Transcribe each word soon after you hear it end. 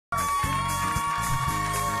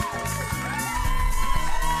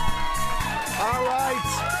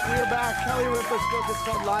We're back. Kelly Ripa's book is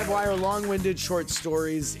called Livewire, Long-Winded Short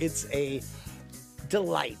Stories. It's a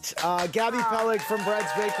delight. Gabby Pellick from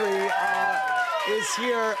Bread's Bakery is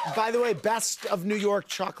here. By the way, Best of New York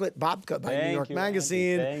Chocolate Babka by New York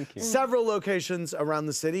Magazine. Thank you. Several locations around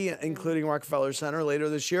the city, including Rockefeller Center later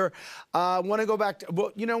this year. Want to go back to,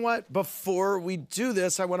 well, you know what? Before we do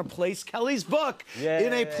this, I want to place Kelly's book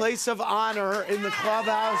in a place of honor in the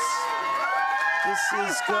clubhouse. This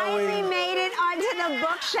is going finally made it onto the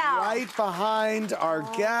bookshelf. right behind our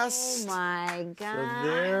guest. Oh my God. So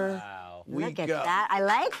there we Look go. at that. I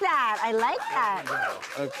like that. I like that.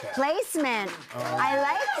 Okay. Placement. I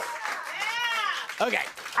like Okay.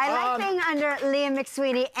 I like being under Liam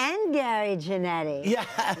McSweeney and Gary Janetti. Yes.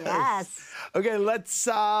 Yes. Okay, let's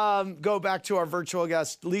go back to our virtual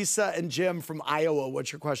guest, Lisa and Jim from Iowa.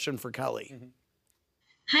 What's your question for Kelly?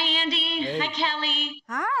 Hi, Andy. Hey. Hi, Kelly.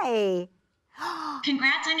 Hi.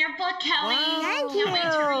 Congrats on your book, Kelly. Thank Can't wait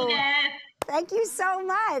to you. read it. Thank you so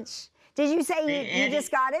much. Did you say you Andy.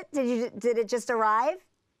 just got it? Did it just arrive?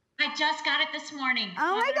 I just got it this morning.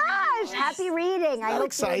 Oh my gosh! Happy reading. I hope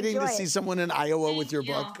Exciting you to enjoy see it. someone in Iowa with your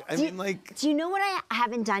you. book. I mean, like, Do you know what I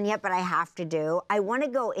haven't done yet, but I have to do? I want to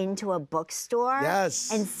go into a bookstore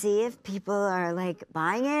Yes. and see if people are like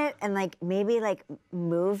buying it and like maybe like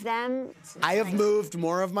move them. I have moved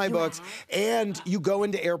more of my books, and you go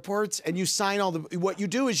into airports and you sign all the. What you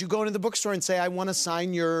do is you go into the bookstore and say, "I want to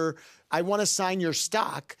sign your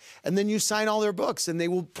stock," and then you sign all their books, and they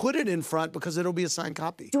will put it in front because it'll be a signed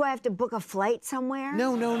copy. Do I have to book a flight somewhere?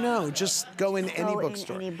 No. Just go in any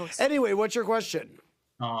bookstore. Anyway, what's your question?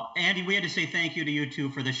 Andy, we had to say thank you to you two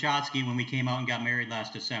for the shot ski when we came out and got married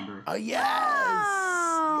last December. Oh, yes.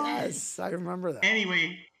 Oh. Yes, I remember that.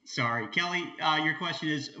 Anyway, sorry. Kelly, your question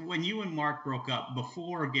is, when you and Mark broke up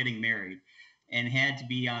before getting married and had to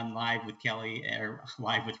be on live with Kelly or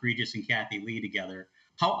live with Regis and Kathy Lee together,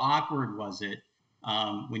 how awkward was it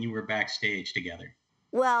when you were backstage together?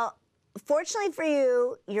 Well, fortunately for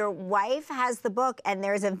you, your wife has the book, and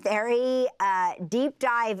there's a very deep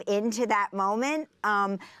dive into that moment.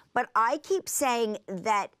 But I keep saying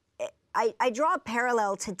that I draw a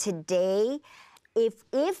parallel to today.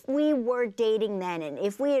 If we were dating then, and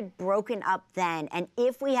if we had broken up then, and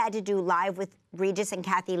if we had to do live with Regis and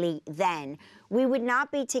Kathy Lee then, we would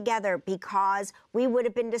not be together because we would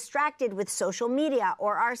have been distracted with social media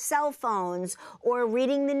or our cell phones or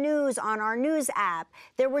reading the news on our news app.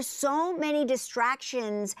 There were so many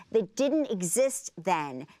distractions that didn't exist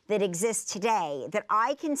then that exist today that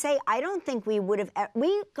I can say I don't think we would have,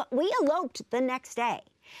 we eloped the next day.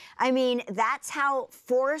 I mean, that's how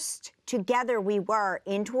forced together we were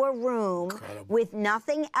into a room with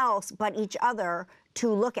nothing else but each other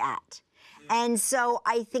to look at. And so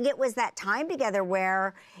I think it was that time together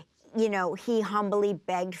where, you know, he humbly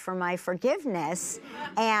begged for my forgiveness,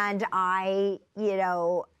 and I, you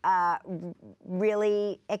know,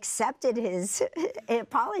 really accepted his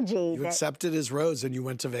apology. You accepted his rose and you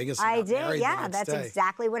went to Vegas and I got did, married yeah, the next that's day.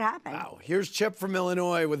 exactly what happened. Wow. Here's Chip from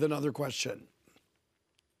Illinois with another question.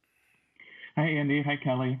 Hi, Andy. Hi,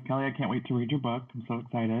 Kelly. Kelly, I can't wait to read your book. I'm so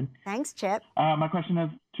excited. Thanks, Chip. My question is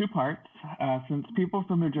two parts. Since people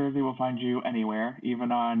from New Jersey will find you anywhere,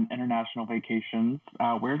 even on international vacations,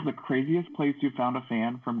 where's the craziest place you found a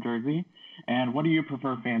fan from Jersey? And what do you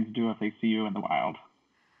prefer fans do if they see you in the wild?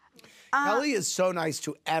 Kelly is so nice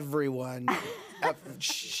to everyone.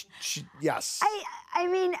 Yes. I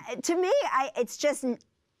mean, to me, it's just...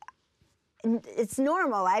 It's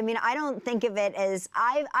normal. I mean, I don't think of it as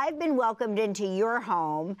I've been welcomed into your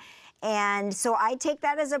home, and so I take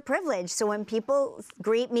that as a privilege. So when people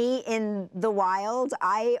greet me in the wild,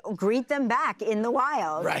 I greet them back in the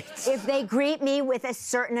wild. Right. If they greet me with a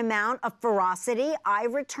certain amount of ferocity, I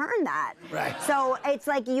return that. Right. So it's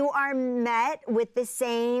like you are met with the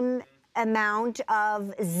same amount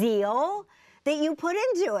of zeal that you put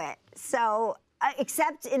into it. So.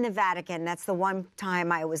 Except in the Vatican. That's the one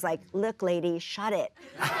time I was like, look, lady, shut it.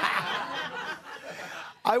 I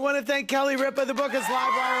want to thank Kelly Ripa. The book is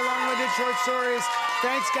Livewire, Long-Winded Short Stories.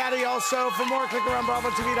 Thanks, Gaddy, also. For more, click around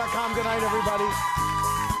BravoTV.com. Good night, everybody.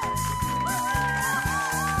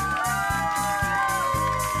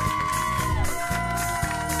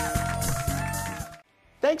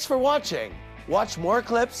 Thanks for watching. Watch more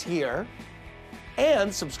clips here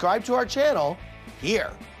and subscribe to our channel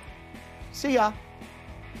here. See ya.